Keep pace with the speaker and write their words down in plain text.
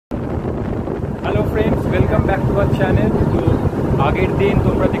Back to our channel. তো আগের দিন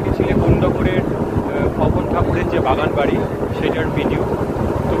তোমরা দেখেছিলে বন্যগড়ের পবন ঠাকুরের যে বাগান বাড়ি সেটার ভিডিও।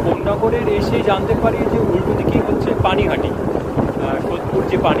 তো বন্যগড়ের এসে জানতে পারি যে উল্টো দিকেই হচ্ছে পানিহাটি, সোদপুর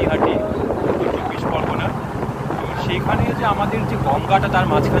যে পানিহাটি উত্তর 24 পরগনা। তো সেইখানে যে আমাদের যে গঙ্গাটা তার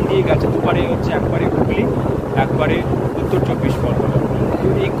মাঝখান দিয়ে গেছে, দুপারে হচ্ছে একবারে হুগলি একবারে উত্তর 24 পরগনা। তো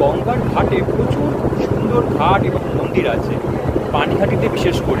এই গঙ্গার ঘাটে প্রচুর সুন্দর ঘাট এবং মন্দির আছে, পানিহাটিতে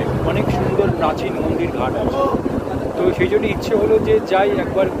বিশেষ করে অনেক সুন্দর প্রাচীন মন্দির ঘাট আছে। তো সেই জন্য ইচ্ছে হলো যে যাই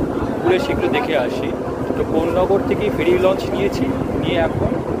একবার ঘুরে সেগুলো দেখে আসি। তো বননগর থেকেই ফেরি লঞ্চ নিয়েছি, নিয়ে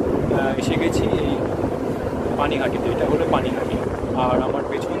এখন এসে গেছি এই পানিহাটিতে। এটা হলো পানিহাটি, আর আমার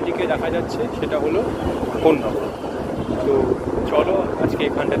পেছন দিকে দেখা যাচ্ছে সেটা হলো বননগর। তো চলো আজকে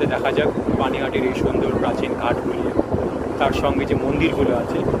এখানটাতে দেখা যাক পানিহাটির এই সুন্দর প্রাচীন ঘাটগুলি, তার সঙ্গে যে মন্দিরগুলো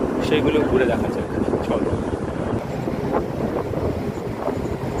আছে সেগুলো ঘুরে দেখা যাক। চলো।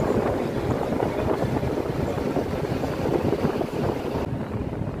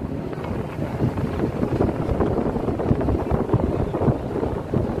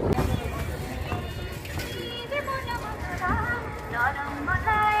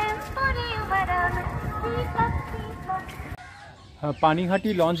 পানিহাটি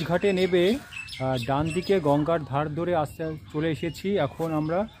লঞ্চ ঘাটে নেবে ডান দিকে গঙ্গার ধার ধরে আসতে চলে এসেছি এখন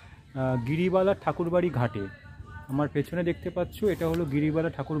আমরা গিরিবালা ঠাকুরবাড়ি ঘাটে। আমার পেছনে দেখতে পাচ্ছ এটা হলো গিরিবালা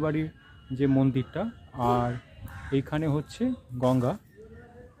ঠাকুরবাড়ির যে মন্দিরটা, আর এইখানে হচ্ছে গঙ্গা।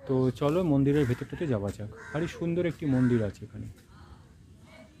 তো চলো মন্দিরের ভেতরটাতে যাওয়া যাক। ভারী সুন্দর একটি মন্দির আছে এখানে।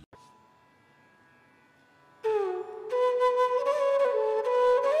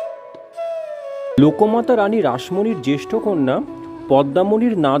 লোকমাতা রানী রাসমণির জ্যেষ্ঠ কন্যা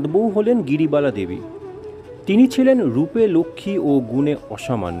পদ্মামণির নাতবউ হলেন গিরিবালা দেবী। তিনি ছিলেন রূপে লক্ষ্মী ও গুণে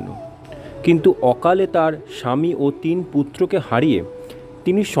অসামান্য, কিন্তু অকালে তার স্বামী ও 3 পুত্রকে হারিয়ে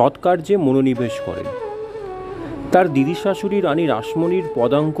তিনি সৎকার্যে মনোনিবেশ করেন। তার দিদি শাশুড়ি রানী রাসমণির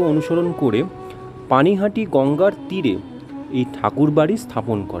পদাঙ্ক অনুসরণ করে পানিহাটি গঙ্গার তীরে এই ঠাকুরবাড়ি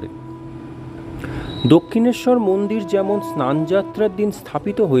স্থাপন করেন। দক্ষিণেশ্বর মন্দির যেমন স্নানযাত্রার দিন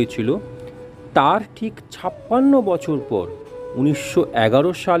স্থাপিত হয়েছিল, তার ঠিক 56 বছর পর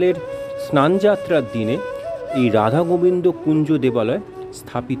 1911 সালের স্নানযাত্রার দিনে এই রাধা গোবিন্দ কুঞ্জ দেবালয়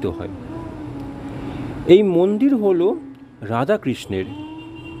স্থাপিত হয়। এই মন্দির হল রাধাকৃষ্ণের,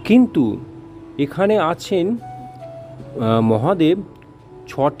 কিন্তু এখানে আছেন মহাদেব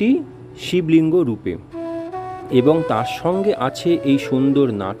 6টি শিবলিঙ্গ রূপে, এবং তার সঙ্গে আছে এই সুন্দর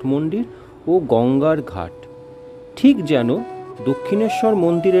নাট মন্দির ও গঙ্গার ঘাট, ঠিক যেন দক্ষিণেশ্বর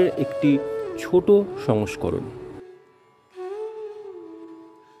মন্দিরের একটি ছোট সংস্করণ।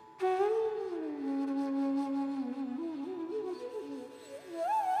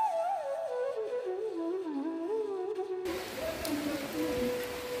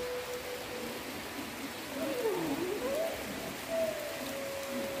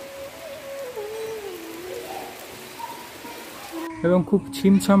 এবং খুব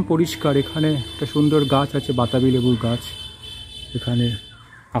ছিমছাম পরিষ্কার। এখানে একটা সুন্দর গাছ আছে, বাতাবি লেবুর গাছ, এখানে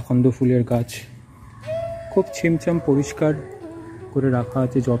আকন্দ ফুলের গাছ, খুব ছিমছাম পরিষ্কার করে রাখা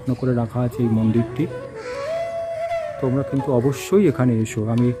আছে, যত্ন করে রাখা আছে এই মন্দিরটি। তোমরা কিন্তু অবশ্যই এখানে এসো।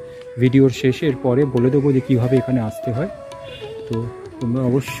 আমি ভিডিওর শেষের পরে বলে দেবো যে কীভাবে এখানে আসতে হয়, তো তোমরা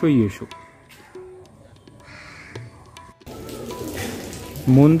অবশ্যই এসো।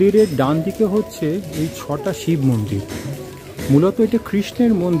 মন্দিরের ডান দিকে হচ্ছে এই 6টা শিব মন্দির। মূলত এটা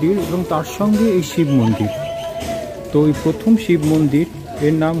কৃষ্ণের মন্দির এবং তার সঙ্গে এই শিব মন্দির। তো এই প্রথম শিব মন্দির,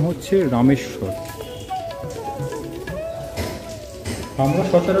 এর নাম হচ্ছে রামেশ্বর। আমরা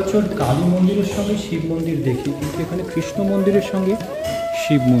সচরাচর কালী মন্দিরের সঙ্গে শিব মন্দির দেখি, কিন্তু এখানে কৃষ্ণ মন্দিরের সঙ্গে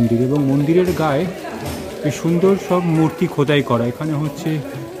শিব মন্দির, এবং মন্দিরের গায়ে এই সুন্দর সব মূর্তি খোদাই করা। এখানে হচ্ছে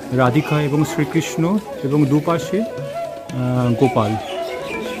রাধিকা এবং শ্রীকৃষ্ণ, এবং দুপাশে গোপাল।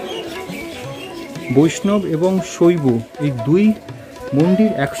 বৈষ্ণব এবং শৈব এই 2 মন্দির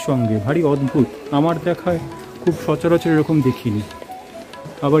একসঙ্গে, ভারী অদ্ভুত। আমার দেখায় খুব সচরাচর এরকম দেখিনি।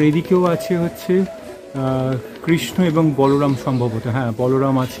 আবার এদিকেও আছে হচ্ছে কৃষ্ণ এবং বলরাম, সম্ভবত হ্যাঁ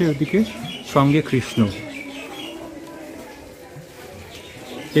বলরাম আছে ওদিকে, সঙ্গে কৃষ্ণ।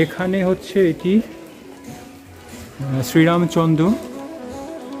 এখানে হচ্ছে এটি শ্রীরামচন্দ্র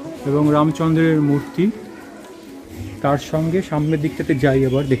এবং রামচন্দ্রের মূর্তি। তার সঙ্গে সামনের দিকটাতে যাই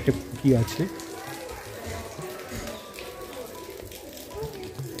আবার দেখতে কি আছে।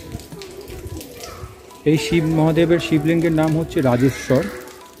 এই শিব মহাদেবের শিবলিঙ্গের নাম হচ্ছে রাজেশ্বর।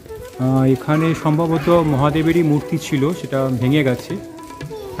 এখানে সম্ভবত মহাদেবেরই মূর্তি ছিল, সেটা ভেঙে গেছে।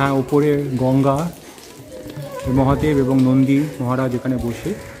 হ্যাঁ, উপরে গঙ্গা, মহাদেব এবং নন্দী মহারাজ এখানে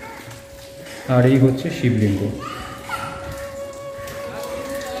বসে, আর এই হচ্ছে শিবলিঙ্গ।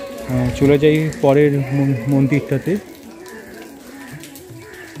 চলে যাই পরের মন্দিরটাতে।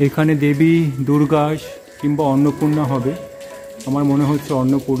 এখানে দেবী দুর্গা কিংবা অন্নপূর্ণা হবে, আমার মনে হচ্ছে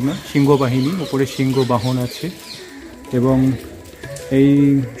অন্নপূর্ণা। সিংহবাহিনী, ওপরে সিংহ বাহন আছে এবং এই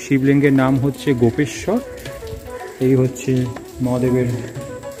শিবলিঙ্গের নাম হচ্ছে গোপেশ্বর। এই হচ্ছে মহাদেবের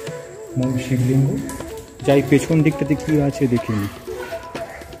মূল শিবলিঙ্গ। যাই পেছন দিকটাতে কী আছে দেখে নিই।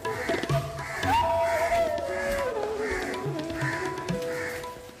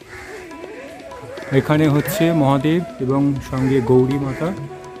 এখানে হচ্ছে মহাদেব এবং সঙ্গে গৌরী মাতা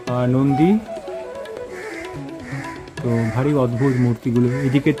আর নন্দী। তো ভারী অদ্ভুত মূর্তিগুলো।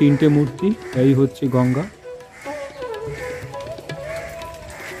 এদিকে 3টে মূর্তি, এই হচ্ছে গঙ্গা।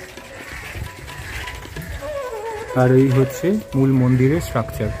 আর এই হচ্ছে মূল মন্দিরের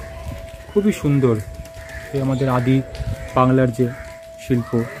স্ট্রাকচার, খুবই সুন্দর। এই আমাদের আদি বাংলার যে শিল্প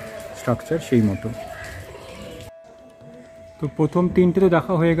স্ট্রাকচার সেই মতো। তো প্রথম 3টে তো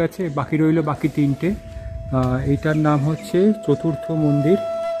দেখা হয়ে গেছে, বাকি রইল বাকি 3টে। এইটার নাম হচ্ছে চতুর্থ মন্দির,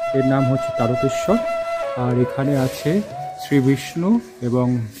 এর নাম হচ্ছে তারকেশ্বর। আর এখানে আছে শ্রী বিষ্ণু এবং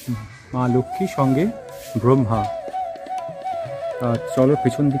মা লক্ষ্মী সঙ্গে ব্রহ্মা। চলো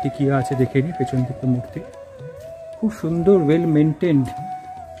পেছন দিকে কী আছে দেখে নিই। পেছন দিকে মূর্তি খুব সুন্দর, ওয়েল মেনটেন্ড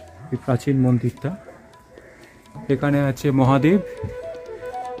এই প্রাচীন মন্দিরটা। এখানে আছে মহাদেব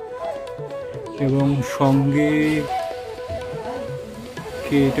এবং সঙ্গে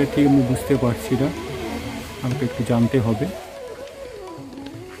কে, এটা ঠিক আমি বুঝতে পারছি না, আমাকে একটু জানতে হবে।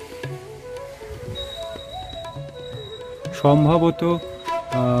 সম্ভবত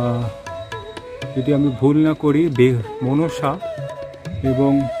যদি আমি ভুল না করি মনসা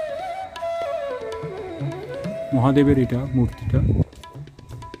এবং মহাদেবের এটা মূর্তিটা।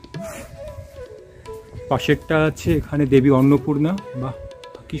 পাশেরটা আছে এখানে দেবী অন্নপূর্ণা। বাহ,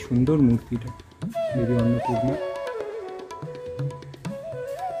 কি সুন্দর মূর্তিটা, দেবী অন্নপূর্ণা।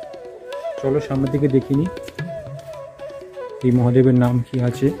 চলো সামনের দিকে দেখিনি এই মহাদেবের নাম কি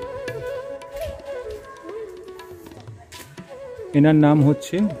আছে। এনার নাম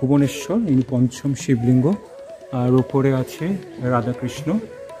হচ্ছে ভুবনেশ্বর, ইনি পঞ্চম শিবলিঙ্গ। আর ওপরে আছে রাধাকৃষ্ণ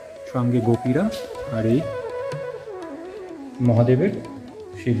সঙ্গে গোপীরা, আর এই মহাদেবের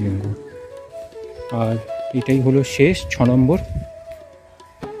শিবলিঙ্গ। আর এটাই হলো শেষ 6 নম্বর।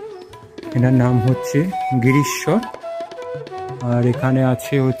 এনার নাম হচ্ছে গিরিশ্বর। আর এখানে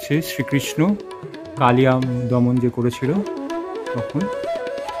আছে হচ্ছে শ্রীকৃষ্ণ কালিয়া দমন যে করেছিল তখন।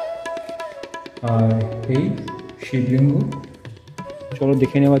 আর এই শিবলিঙ্গ। চলো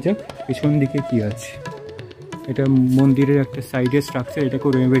দেখে নেওয়া যাক পেছন দিকে কি আছে। এটা মন্দিরের একটা সাইডের স্ট্রাকচার, এটাকে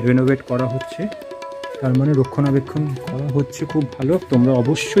রেনোভেট করা হচ্ছে, তার মানে রক্ষণাবেক্ষণ করা হচ্ছে খুব ভালো। তোমরা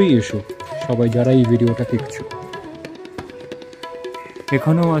অবশ্যই এসো সবাই যারা এই ভিডিওটা দেখছো।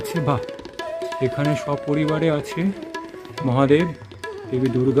 এখানেও আছে, বাহ, এখানে সপরিবারে আছে মহাদেব, দেবী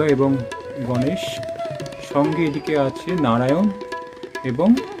দুর্গা এবং গণেশ, সঙ্গে এদিকে আছে নারায়ণ এবং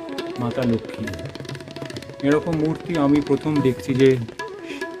মাতা লক্ষ্মী। এরকম মূর্তি আমি প্রথম দেখছি যে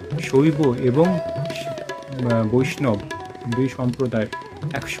শৈব এবং বৈষ্ণব দুই সম্প্রদায়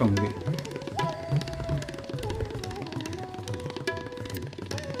একসঙ্গে।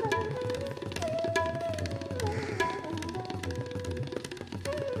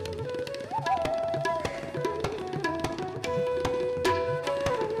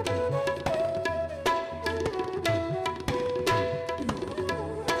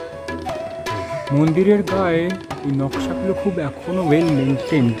 মন্দিরের গায়ে এই নকশাগুলো খুব এখনও ওয়েল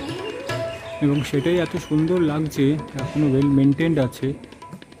মেনটেন্ড এবং সেটাই এত সুন্দর লাগছে, এখনও ওয়েল মেনটেন্ড আছে।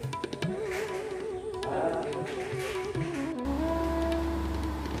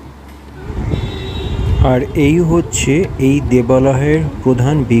 আর এই হচ্ছে এই দেবালয়ের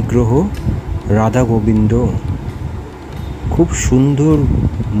প্রধান বিগ্রহ রাধা গোবিন্দ। খুব সুন্দর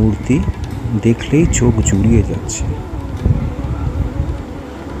মূর্তি, দেখলেই চোখ জুড়িয়ে যাচ্ছে।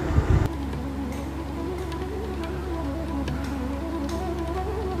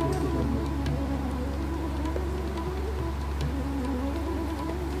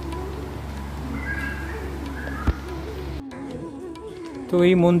 তো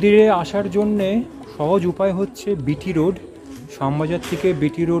এই মন্দিরে আসার জন্যে সহজ উপায় হচ্ছে বিটি রোড। শ্যামবাজার থেকে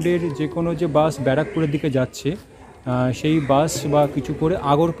বিটি রোডের যে কোনো যে বাস ব্যারাকপুরের দিকে যাচ্ছে সেই বাস বা কিছু করে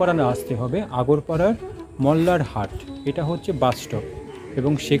আগরপাড়া না আসতে হবে। আগরপাড়ার মল্লার হাট, এটা হচ্ছে বাস স্টপ,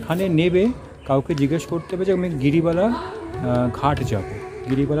 এবং সেখানে নেবে কাউকে জিজ্ঞেস করতে হবে যে আমি গিরিবালা ঘাট যাব,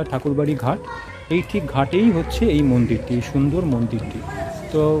 গিরিবালা ঠাকুরবাড়ি ঘাট। এই ঠিক ঘাটেই হচ্ছে এই মন্দিরটি, সুন্দর মন্দিরটি।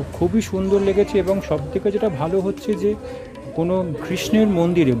 তো খুবই সুন্দর লেগেছে এবং সবথেকে যেটা ভালো হচ্ছে যে কোনো কৃষ্ণের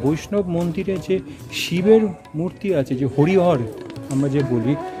মন্দিরে, বৈষ্ণব মন্দিরে যে শিবের মূর্তি আছে, যে হরিহর আমরা যে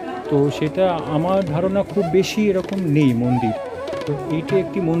বলি, তো সেটা আমার ধারণা খুব বেশি এরকম নেই মন্দির। তো এইটা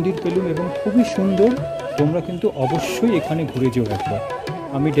একটি মন্দির পেলুম এবং খুবই সুন্দর। তোমরা কিন্তু অবশ্যই এখানে ঘুরে যেও একবার।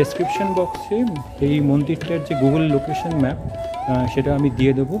 আমি ডেসক্রিপশন বক্সে এই মন্দিরটার যে গুগল লোকেশন ম্যাপ সেটা আমি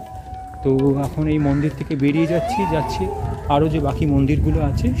দিয়ে দেবো। তো এখন এই মন্দির থেকে বেরিয়ে যাচ্ছি আরও যে বাকি মন্দিরগুলো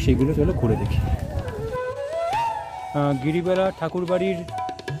আছে সেগুলো চলো ঘুরে দেখি। গিরিবালা ঠাকুরবাড়ির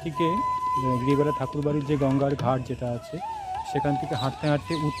থেকে গিরিবালা ঠাকুরবাড়ির যে গঙ্গার ঘাট যেটা আছে সেখান থেকে হাঁটতে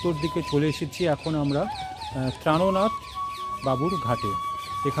হাঁটতে উত্তর দিকে চলে এসেছি এখন আমরা ত্রাণনাথ বাবুর ঘাটে।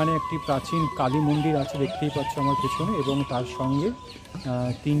 এখানে একটি প্রাচীন কালী মন্দির আছে, দেখতেই পাচ্ছ আমার পেছনে, এবং তার সঙ্গে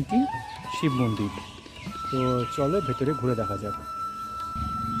 3টি শিব মন্দির। তো চলো ভেতরে ঘুরে দেখা যাক।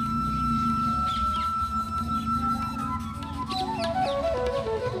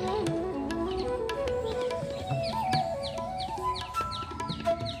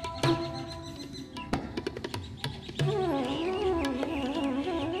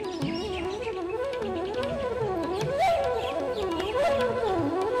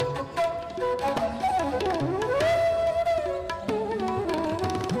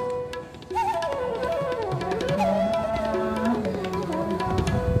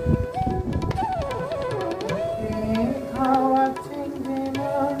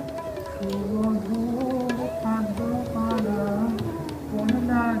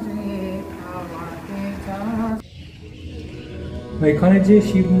 এখানে যে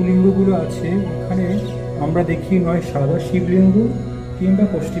শিবলিঙ্গগুলো আছে এখানে আমরা দেখি নয় সাদা শিবলিঙ্গ কিংবা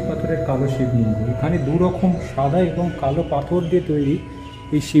কষ্টি পাথরের কালো শিবলিঙ্গ। এখানে দুরকম সাদা এবং কালো পাথর দিয়ে তৈরি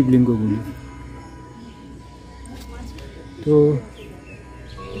এই শিবলিঙ্গগুলি। তো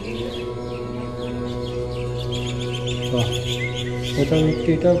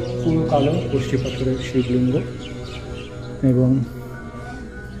এটা পুরো কালো কষ্টি পাথরের শিবলিঙ্গ এবং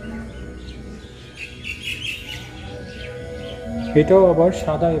এটাও আবার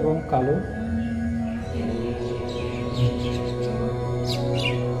সাদা এবং কালো।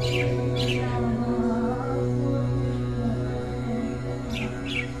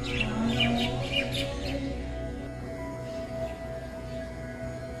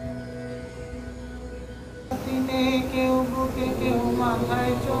 কেউ বুকে কেউ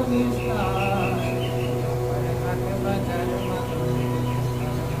মাথায় চল্লিশ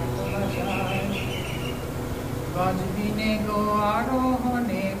গজবিনে গো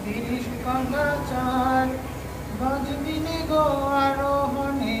আরোহণে 30 পাগাচার, গজবিনে গো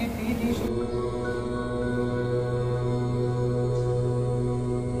আরোহণে 30।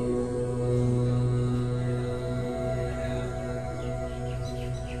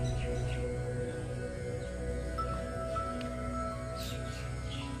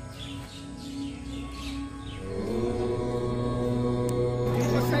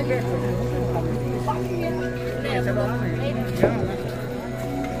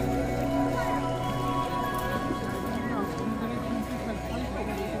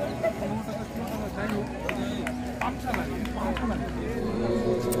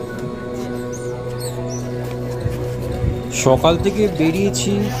 সকাল থেকে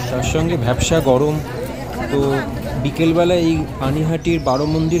বেরিয়েছি, তার সঙ্গে ভ্যাপসা গরম। তো বিকেলবেলা এই পানিহাটির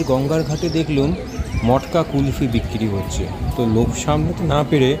বারোমন্দির গঙ্গার ঘাটে দেখলাম মটকা কুলফি বিক্রি হচ্ছে। তো লোভ সামলাতে না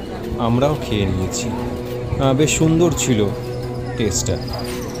পেরে আমরাও খেয়ে নিয়েছি। বেশ সুন্দর ছিল টেস্টটা।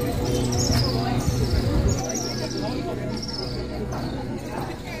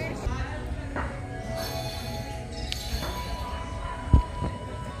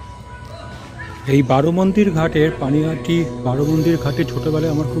 এই বারোমন্দির ঘাটের পানিহাটি বারোমন্দির ঘাটে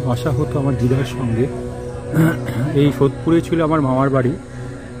ছোটোবেলায় আমার খুব আশা হতো আমার দিদার সঙ্গে। এই সোদপুরে ছিল আমার মামার বাড়ি।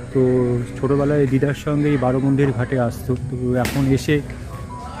 তো ছোটোবেলায় দিদার সঙ্গে এই বারোমন্দির ঘাটে আসতো। তো এখন এসে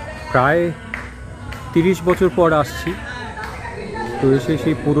প্রায় 30 বছর পর আসছি। তো এসে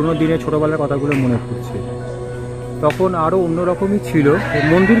সেই পুরনো দিনে ছোটোবেলার কথাগুলো মনে পড়ছে। তখন আরও অন্যরকমই ছিল,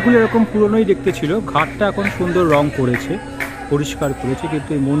 মন্দিরগুলো এরকম পুরনোই দেখতে ছিল। ঘাটটা এখন সুন্দর রং করেছে, পরিষ্কার করেছে, কিন্তু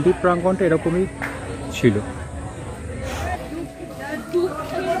এই মন্দির প্রাঙ্গণটা এরকমই ছিল।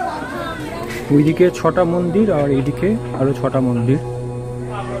 ওইদিকে 6টা মন্দির আর এইদিকে আরও 6টা মন্দির।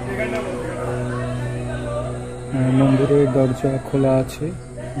 মন্দিরের দরজা খোলা আছে।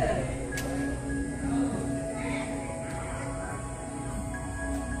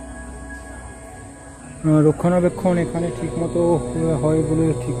 রক্ষণাবেক্ষণ এখানে ঠিক মতো হয় বলে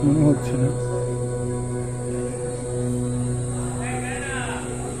ঠিক মনে হচ্ছে না।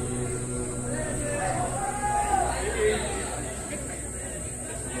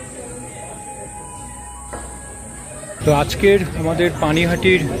 তো আজকের আমাদের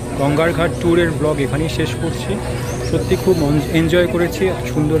পানিহাটির গঙ্গার ঘাট ট্যুরের ব্লগ এখানেই শেষ করছি। সত্যি খুব এনজয় করেছি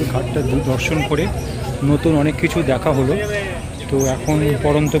সুন্দর ঘাটটা দর্শন করে, নতুন অনেক কিছু দেখা হলো। তো এখন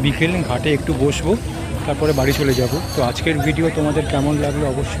পরন্ত বিকেল, ঘাটে একটু বসবো, তারপরে বাড়ি চলে যাব। তো আজকের ভিডিও তোমাদের কেমন লাগলো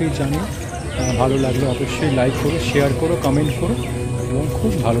অবশ্যই জানিও, ভালো লাগলে অবশ্যই লাইক করো, শেয়ার করো, কমেন্ট করো এবং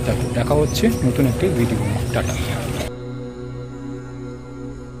খুব ভালো থাকো। দেখা হচ্ছে নতুন একটি ভিডিও। টাটা।